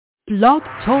Blog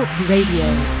Talk Radio.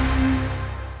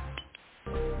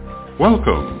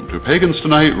 Welcome to Pagans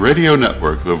Tonight Radio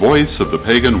Network, the voice of the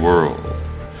pagan world.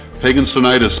 Pagans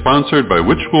Tonight is sponsored by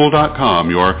witchschool.com,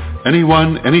 your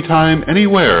anyone, anytime,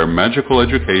 anywhere magical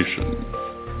education.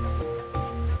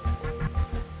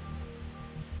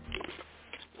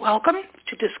 Welcome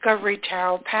to Discovery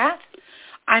Tarot Path.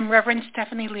 I'm Reverend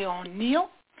Stephanie Leon Neal,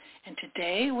 and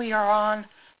today we are on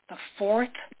the fourth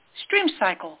stream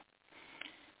cycle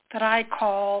that I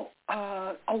call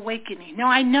awakening. Now,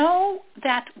 I know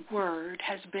that word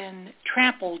has been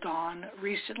trampled on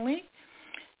recently.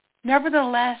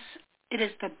 Nevertheless, it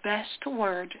is the best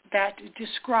word that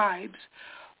describes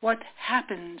what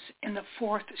happens in the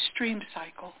fourth stream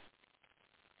cycle.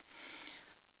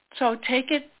 So take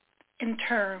it in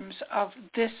terms of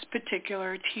this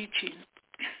particular teaching.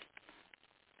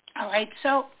 All right,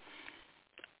 so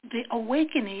the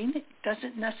awakening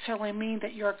doesn't necessarily mean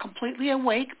that you're completely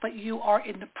awake, but you are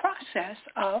in the process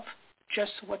of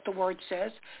just what the word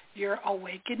says, you're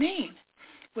awakening,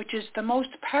 which is the most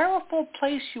powerful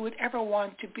place you would ever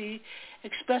want to be,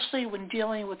 especially when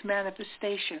dealing with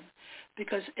manifestation,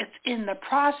 because it's in the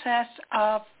process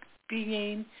of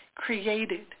being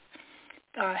created,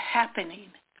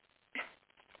 happening.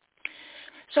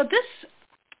 So this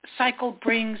cycle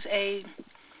brings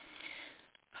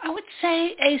I would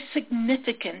say a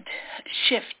significant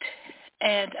shift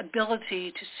and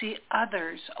ability to see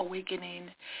others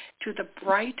awakening to the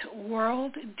bright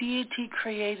world deity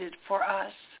created for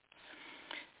us.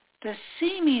 The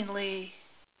seemingly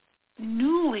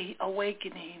newly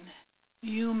awakening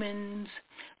humans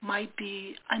might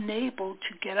be unable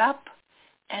to get up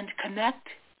and connect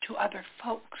to other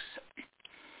folks.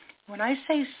 When I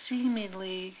say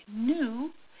seemingly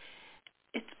new,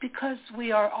 it's because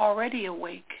we are already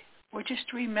awake. We're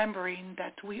just remembering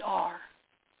that we are.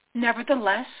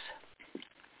 Nevertheless,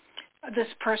 this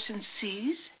person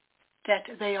sees that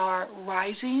they are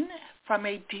rising from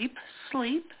a deep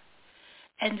sleep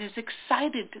and is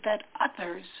excited that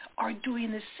others are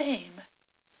doing the same.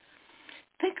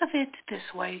 Think of it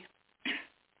this way.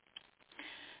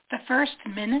 The first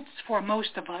minutes for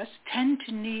most of us tend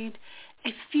to need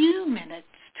a few minutes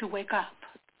to wake up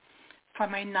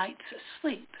from a night's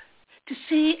sleep, to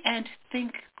see and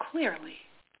think clearly.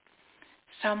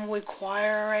 Some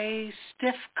require a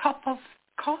stiff cup of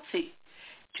coffee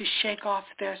to shake off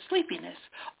their sleepiness,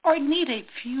 or need a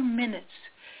few minutes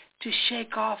to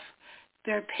shake off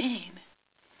their pain.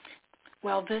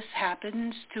 Well, this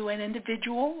happens to an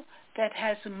individual that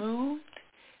has moved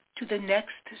to the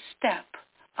next step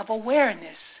of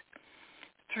awareness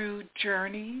through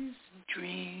journeys,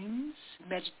 dreams,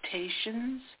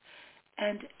 meditations,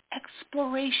 and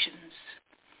explorations.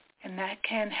 And that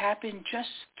can happen just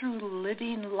through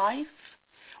living life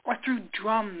or through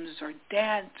drums or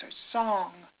dance or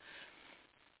song.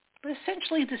 But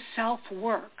essentially the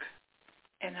self-work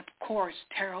and, of course,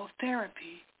 tarot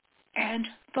therapy and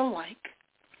the like.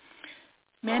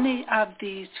 Many of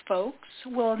these folks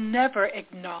will never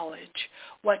acknowledge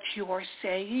what you are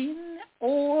saying,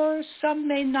 or some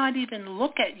may not even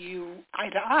look at you eye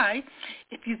to eye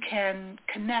if you can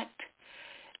connect.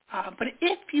 But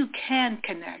if you can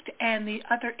connect and the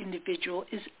other individual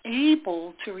is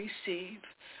able to receive,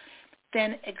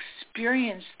 then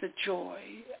experience the joy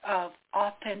of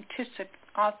authentically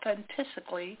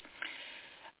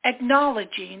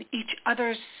acknowledging each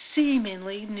other's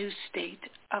seemingly new state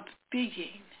of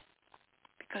being,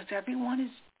 because everyone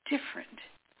is different.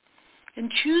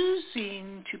 And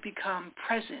choosing to become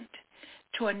present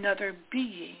to another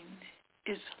being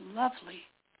is lovely.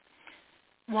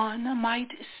 One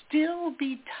might still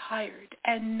be tired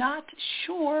and not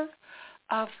sure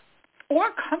of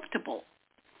or comfortable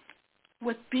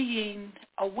with being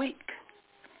awake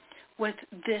with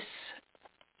this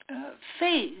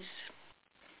phase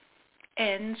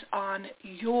ends on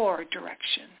your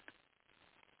direction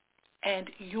and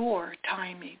your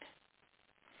timing.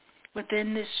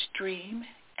 Within this stream,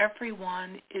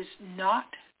 everyone is not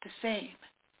the same.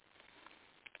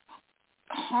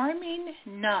 Harming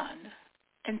none,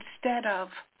 instead of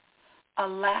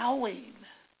allowing,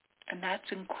 and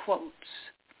that's in quotes,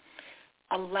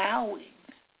 allowing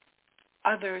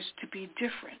others to be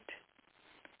different.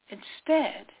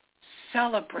 Instead,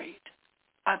 celebrate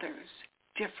others'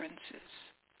 differences.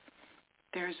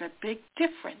 There's a big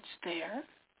difference there.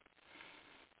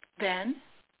 Then,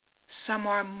 some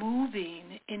are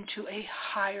moving into a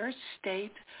higher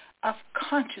state of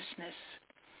consciousness,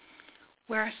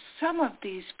 where some of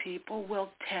these people will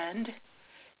tend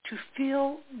to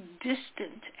feel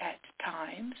distant at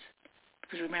times,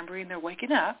 because remembering they're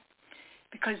waking up,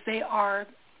 because they are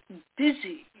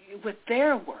busy with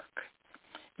their work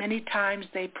Many times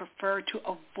they prefer to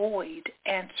avoid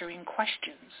answering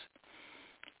questions.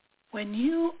 When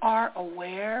you are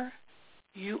aware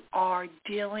you are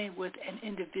dealing with an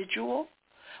individual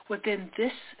within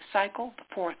this cycle, the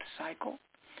fourth cycle,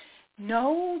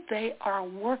 know they are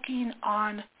working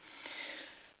on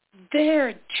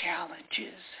their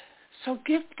challenges. So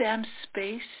give them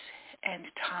space and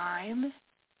time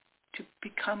to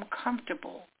become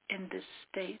comfortable in this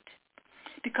state,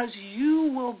 because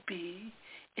you will be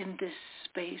in this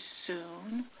space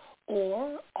soon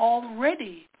or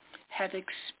already have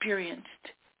experienced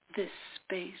this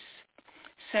space.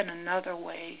 Said another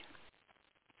way,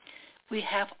 we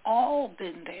have all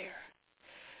been there.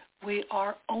 We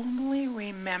are only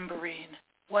remembering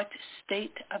what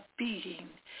state of being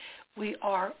we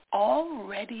are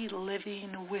already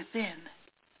living within,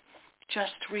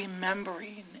 just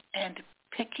remembering and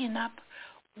picking up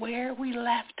where we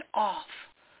left off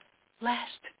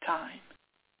last time.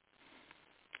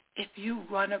 If you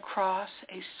run across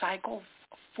a cycle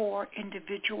for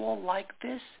individual like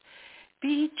this,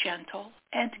 be gentle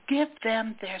and give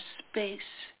them their space.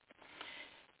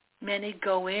 Many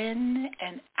go in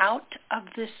and out of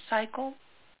this cycle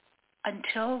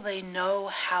until they know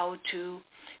how to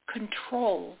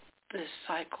control this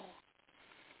cycle.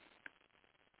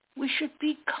 We should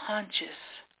be conscious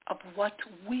of what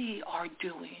we are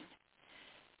doing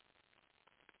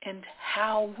and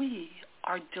how we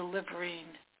are delivering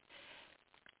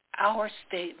our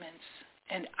statements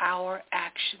and our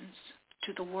actions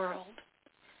to the world,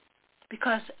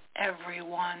 because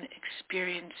everyone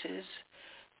experiences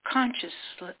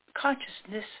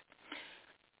consciousness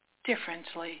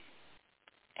differently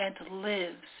and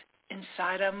lives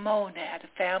inside a monad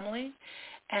family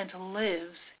and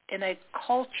lives in a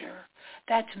culture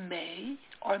that may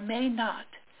or may not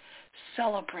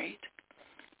celebrate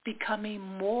becoming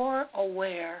more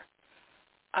aware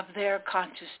of their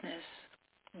consciousness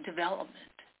development,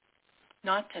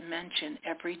 not to mention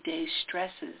everyday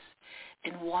stresses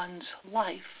in one's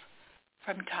life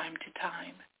from time to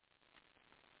time.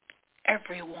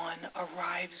 Everyone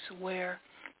arrives where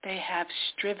they have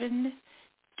striven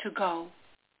to go,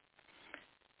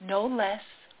 no less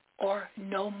or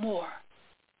no more.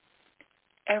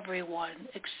 Everyone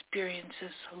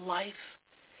experiences life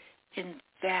in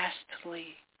vastly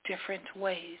different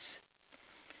ways.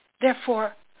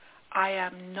 Therefore, I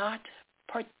am not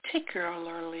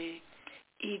particularly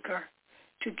eager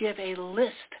to give a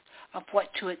list of what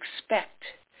to expect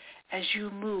as you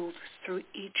move through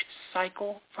each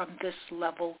cycle from this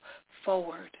level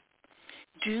forward.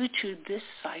 Due to this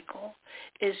cycle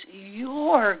is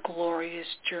your glorious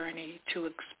journey to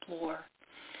explore.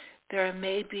 There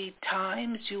may be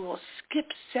times you will skip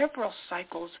several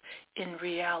cycles in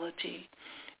reality.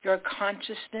 Your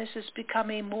consciousness is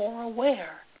becoming more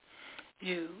aware.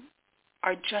 You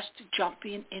are just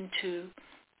jumping into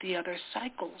the other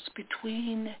cycles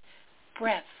between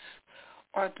breaths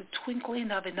or the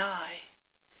twinkling of an eye,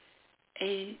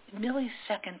 a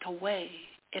millisecond away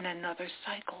in another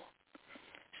cycle,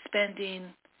 spending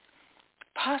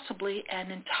possibly an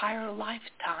entire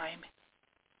lifetime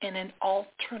in an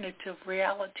alternative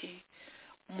reality,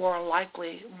 more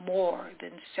likely more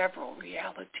than several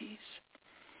realities.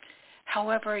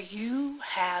 However, you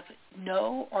have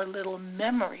no or little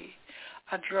memory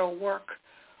of your work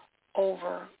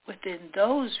over within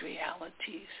those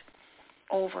realities,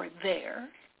 over there.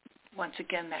 Once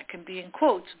again, that can be in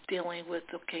quotes, dealing with,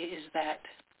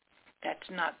 that's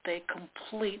not the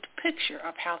complete picture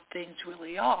of how things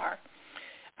really are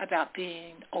about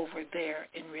being over there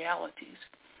in realities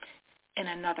in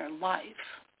another life.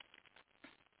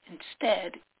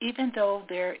 Instead, even though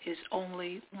there is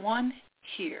only one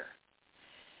here,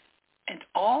 and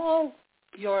all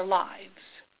your lives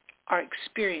are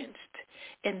experienced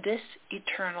in this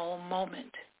eternal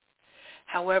moment,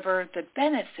 however, the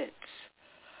benefits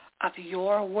of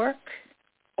your work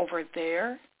over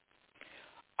there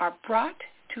are brought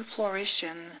to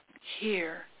fruition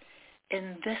here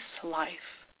in this life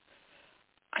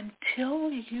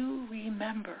until you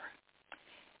remember.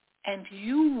 And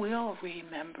you will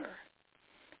remember.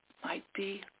 Might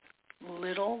be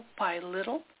little by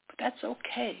little, but that's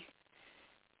okay.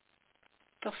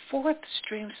 The fourth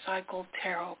stream cycle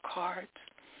tarot cards,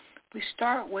 we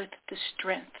start with the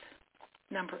strength,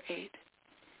 number 8.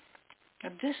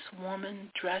 Now, this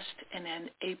woman dressed in an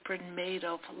apron made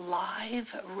of live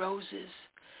roses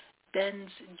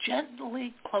bends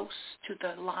gently close to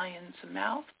the lion's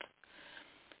mouth.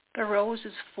 The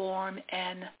roses form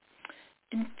an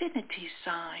infinity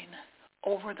sign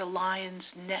over the lion's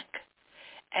neck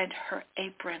and her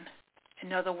apron.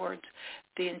 In other words,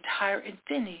 the entire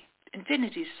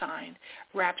infinity sign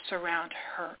wraps around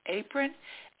her apron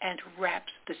and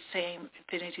wraps the same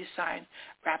infinity sign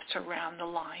wraps around the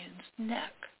lion's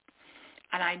neck.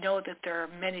 And I know that there are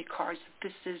many cards that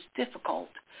this is difficult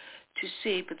to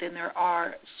see, but then there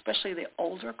are, especially the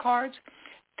older cards,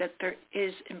 that there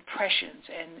is impressions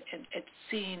and it's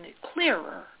seen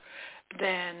clearer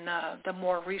than the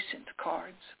more recent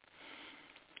cards.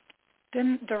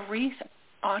 Then the wreath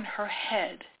on her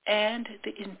head and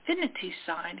the infinity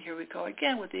sign, here we go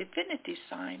again with the infinity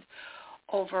sign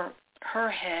over her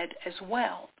head as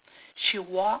well. She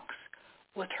walks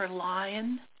with her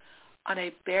lion on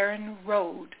a barren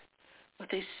road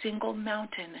with a single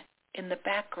mountain in the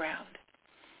background.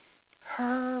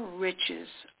 Her riches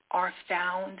are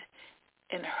found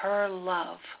in her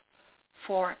love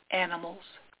for animals.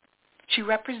 She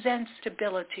represents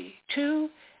stability to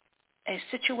a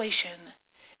situation,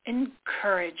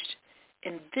 encouraged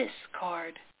in this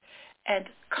card, and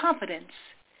confidence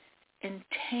in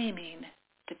taming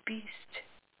the beast.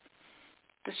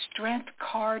 The strength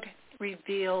card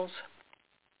reveals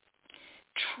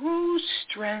true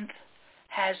strength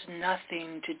has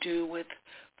nothing to do with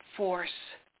force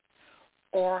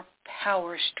or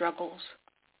power struggles.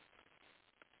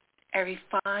 A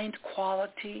refined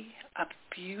quality of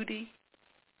beauty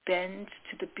bends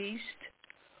to the beast,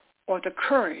 or the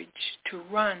courage to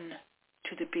run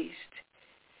to the beast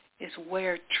is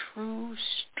where true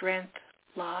strength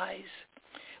lies,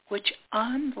 which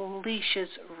unleashes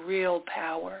real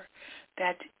power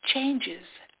that changes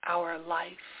our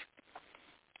life.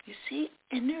 You see,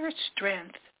 inner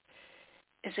strength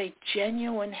is a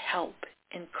genuine help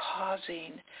in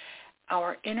causing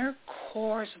our inner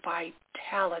core's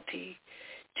vitality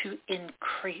to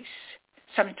increase,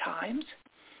 sometimes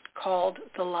called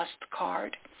the lust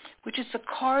card, which is a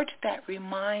card that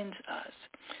reminds us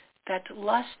that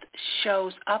lust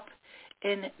shows up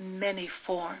in many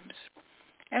forms.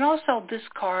 And also this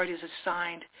card is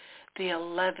assigned the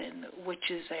 11,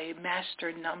 which is a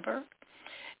master number,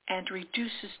 and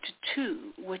reduces to 2,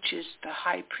 which is the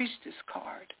High Priestess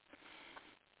card.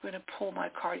 I'm going to pull my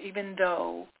card, even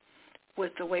though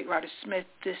with the Weight Rider Smith,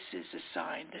 this is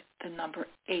assigned the number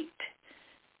 8,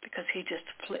 because he just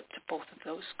flipped both of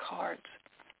those cards.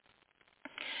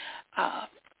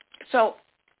 So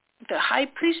the High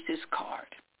Priestess card,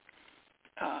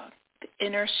 the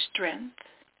inner strength,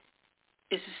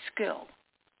 is a skill,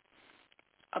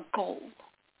 a goal,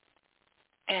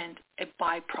 and a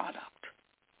byproduct,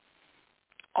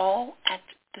 all at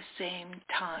the same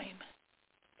time.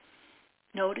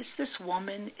 Notice this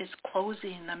woman is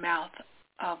closing the mouth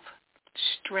of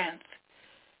strength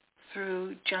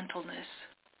through gentleness.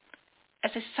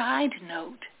 As a side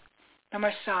note, the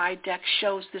Maasai deck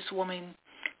shows this woman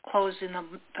closing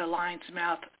the lion's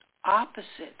mouth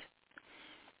opposite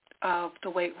of the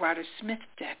Weight Rider Smith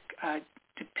deck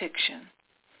depiction.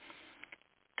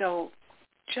 So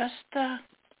just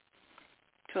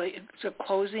so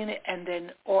closing it, and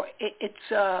then, or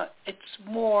it's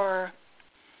more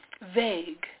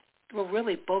vague. Well,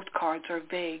 really, both cards are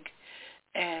vague,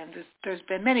 and there's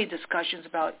been many discussions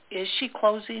about, is she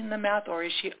closing the mouth or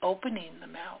is she opening the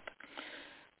mouth?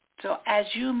 So as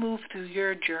you move through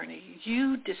your journey,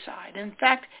 you decide. In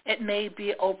fact, it may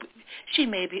be she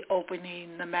may be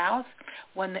opening the mouth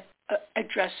when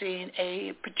addressing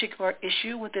a particular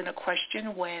issue within a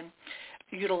question when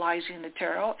utilizing the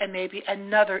tarot, and maybe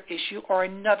another issue or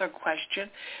another question,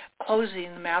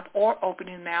 closing the mouth or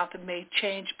opening the mouth. It may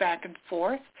change back and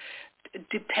forth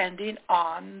depending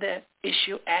on the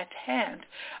issue at hand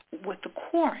with the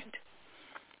quarrant.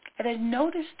 And I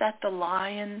noticed that the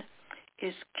lion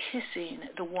is kissing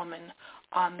the woman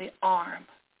on the arm.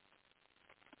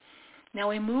 Now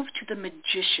we move to the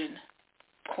Magician.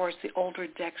 Of course, the older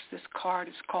decks, this card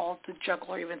is called the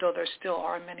Juggler, even though there still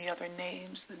are many other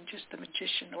names than just the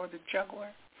Magician or the Juggler.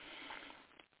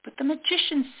 But the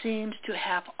Magician seems to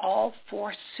have all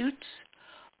 4 suits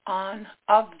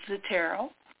of the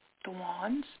tarot, the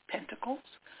wands, pentacles,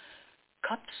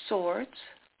 cupped swords,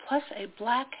 plus a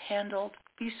black-handled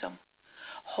besom,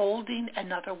 holding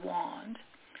another wand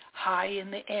high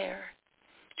in the air,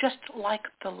 just like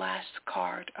the last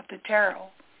card of the tarot,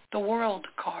 the World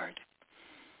card.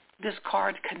 This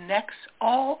card connects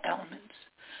all elements,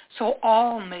 so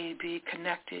all may be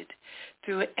connected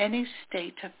through any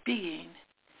state of being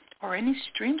or any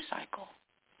stream cycle.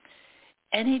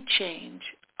 Any change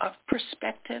of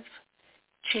perspective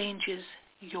changes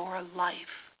your life.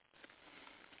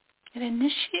 And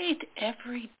initiate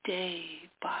every day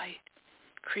by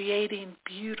creating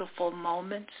beautiful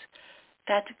moments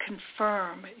that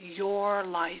confirm your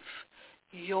life,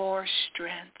 your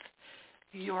strength,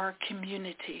 your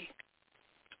community,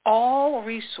 All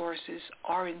resources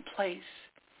are in place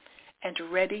and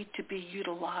ready to be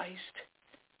utilized.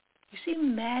 You see,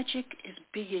 magic is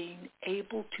being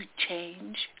able to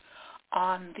change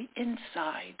on the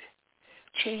inside,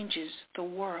 changes the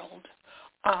world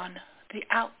on the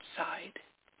outside.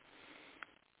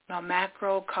 Now,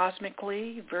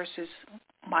 macrocosmically versus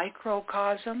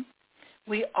microcosm,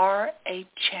 we are a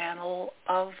channel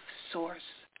of source,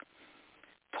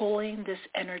 pulling this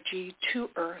energy to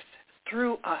earth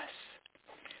through us,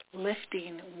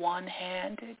 lifting one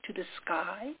hand to the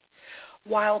sky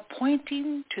while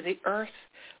pointing to the earth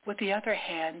with the other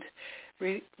hand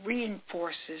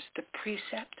reinforces the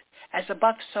precept, as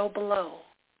above so below.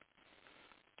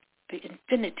 The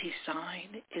infinity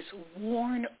sign is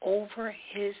worn over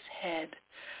his head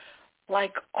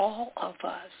like all of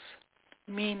us,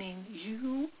 meaning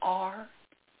you are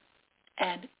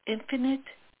an infinite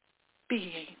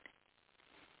being.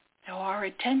 Now our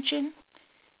attention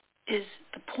is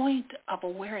the point of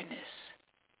awareness.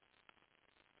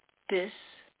 This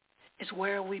is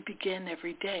where we begin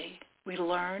every day. We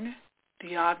learn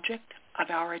the object of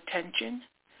our attention,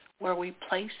 where we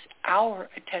place our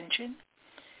attention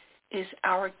is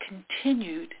our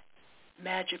continued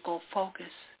magical focus.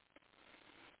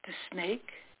 The snake,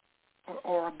 or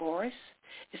Ouroboros,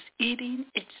 is eating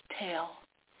its tail.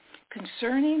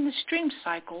 Concerning the stream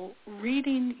cycle,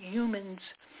 reading humans'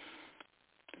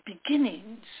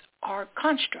 beginnings are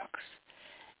constructs,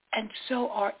 and so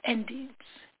are endings,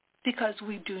 because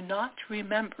we do not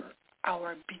remember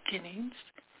our beginnings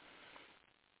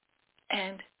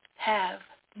and have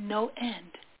no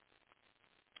end.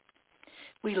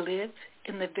 We live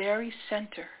in the very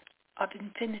center of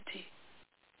infinity,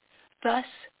 thus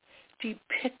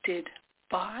depicted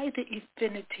by the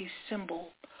infinity symbol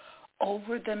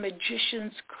over the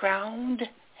magician's crowned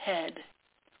head.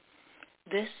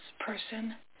 This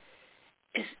person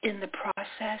is in the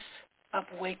process of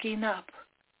waking up,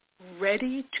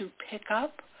 ready to pick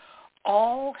up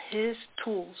all his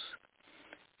tools,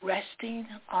 resting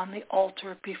on the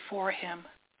altar before him.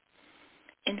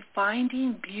 In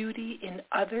finding beauty in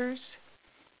others,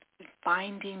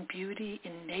 finding beauty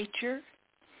in nature,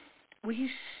 we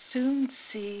soon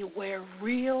see where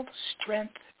real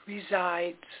strength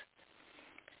resides.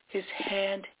 His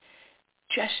hand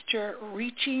gesture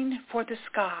reaching for the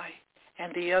sky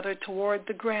and the other toward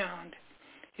the ground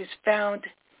is found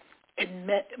in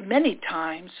many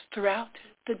times throughout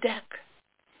the deck.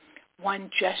 One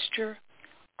gesture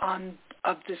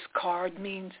of this card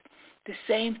means the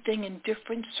same thing in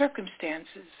different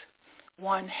circumstances.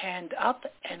 One hand up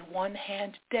and one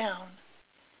hand down.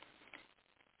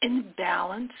 In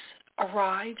balance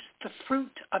arrives the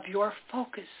fruit of your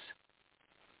focus.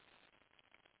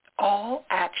 All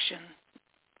action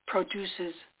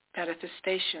produces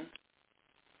manifestation.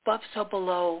 Above so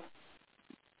below,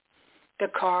 the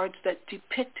cards that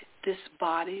depict this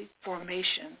body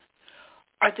formation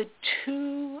are the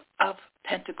 2 of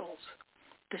Pentacles,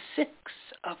 the 6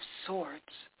 of Swords,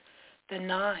 the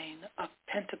 9 of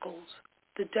Pentacles,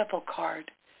 the Devil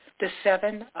card, the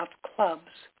 7 of Clubs,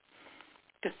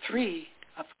 the 3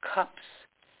 of Cups,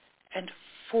 and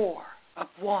 4 of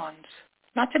Wands,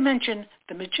 not to mention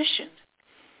the Magician,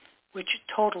 which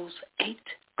totals 8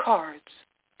 cards.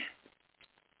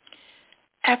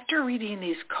 After reading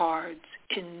these cards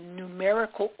in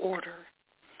numerical order,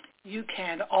 you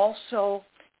can also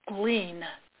glean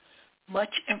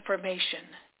much information,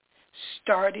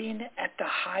 starting at the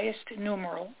highest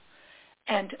numeral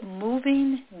and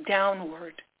moving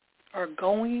downward or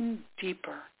going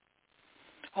deeper.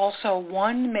 Also,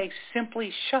 one may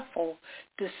simply shuffle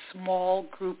this small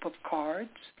group of cards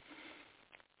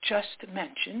just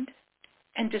mentioned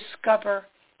and discover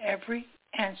every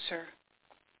answer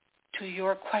to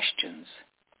your questions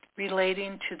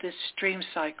relating to this stream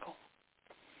cycle.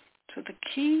 So the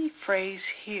key phrase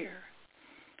here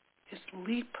is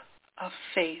leap of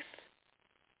faith.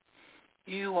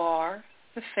 You are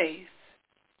the faith,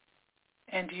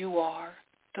 and you are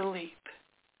the leap.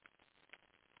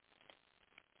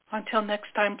 Until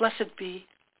next time, blessed be.